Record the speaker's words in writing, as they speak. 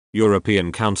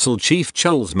European Council Chief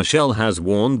Charles Michel has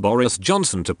warned Boris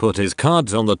Johnson to put his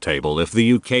cards on the table if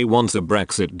the UK wants a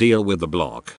Brexit deal with the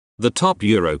bloc. The top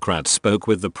Eurocrat spoke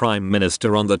with the Prime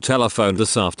Minister on the telephone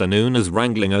this afternoon as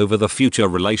wrangling over the future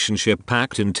relationship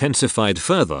pact intensified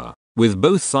further, with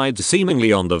both sides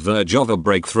seemingly on the verge of a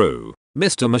breakthrough.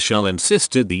 Mr. Michel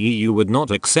insisted the EU would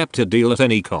not accept a deal at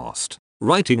any cost.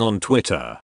 Writing on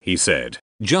Twitter, he said,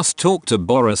 "Just talk to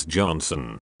Boris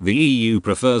Johnson. The EU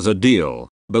prefers a deal,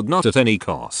 but not at any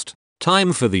cost.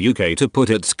 Time for the UK to put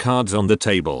its cards on the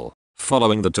table."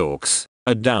 Following the talks,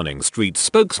 a Downing Street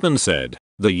spokesman said,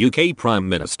 the UK Prime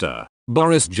Minister,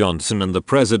 Boris Johnson, and the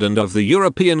President of the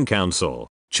European Council,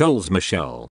 Charles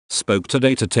Michel, spoke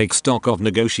today to take stock of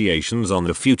negotiations on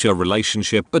the future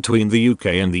relationship between the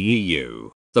UK and the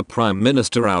EU. The Prime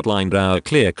Minister outlined our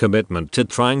clear commitment to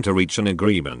trying to reach an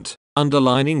agreement,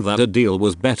 underlining that a deal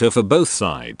was better for both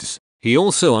sides. He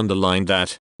also underlined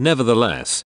that,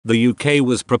 nevertheless, the UK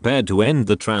was prepared to end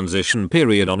the transition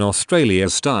period on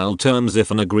Australia-style terms if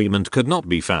an agreement could not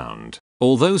be found.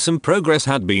 Although some progress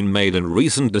had been made in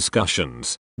recent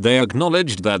discussions, they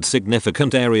acknowledged that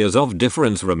significant areas of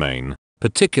difference remain,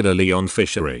 particularly on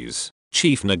fisheries.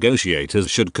 Chief negotiators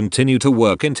should continue to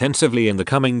work intensively in the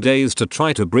coming days to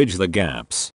try to bridge the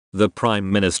gaps. The Prime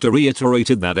Minister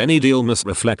reiterated that any deal must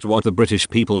reflect what the British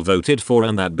people voted for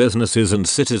and that businesses and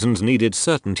citizens needed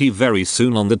certainty very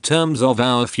soon on the terms of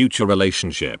our future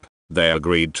relationship. They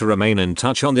agreed to remain in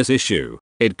touch on this issue.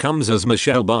 It comes as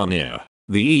Michel Barnier,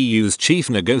 the EU's chief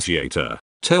negotiator,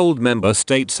 told member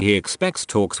states he expects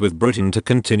talks with Britain to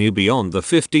continue beyond the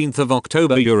 15th of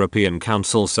October European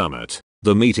Council summit.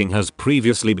 The meeting has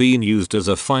previously been used as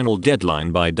a final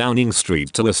deadline by Downing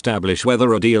Street to establish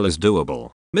whether a deal is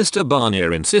doable. Mr.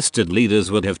 Barnier insisted leaders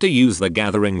would have to use the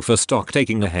gathering for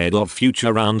stock-taking ahead of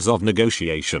future rounds of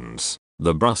negotiations.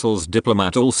 The Brussels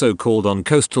diplomat also called on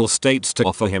coastal states to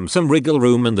offer him some wriggle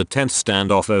room in the tense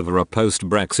standoff over a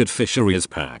post-Brexit fisheries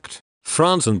pact.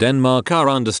 France and Denmark are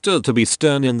understood to be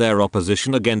stern in their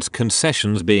opposition against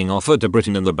concessions being offered to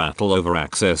Britain in the battle over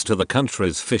access to the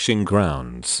country's fishing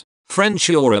grounds. French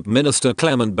Europe Minister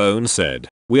Clement Beaune said,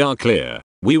 "We are clear,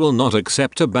 we will not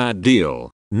accept a bad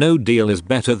deal. No deal is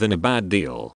better than a bad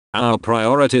deal. Our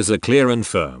priorities are clear and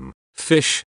firm.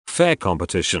 Fish, fair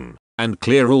competition, and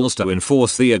clear rules to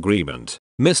enforce the agreement."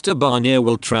 Mr. Barnier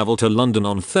will travel to London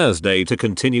on Thursday to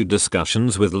continue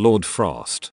discussions with Lord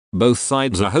Frost. Both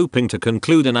sides are hoping to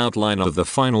conclude an outline of the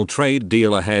final trade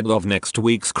deal ahead of next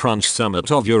week's Crunch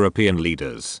Summit of European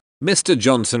leaders. Mr.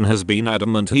 Johnson has been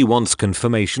adamant he wants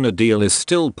confirmation a deal is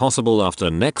still possible after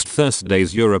next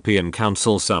Thursday's European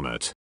Council summit.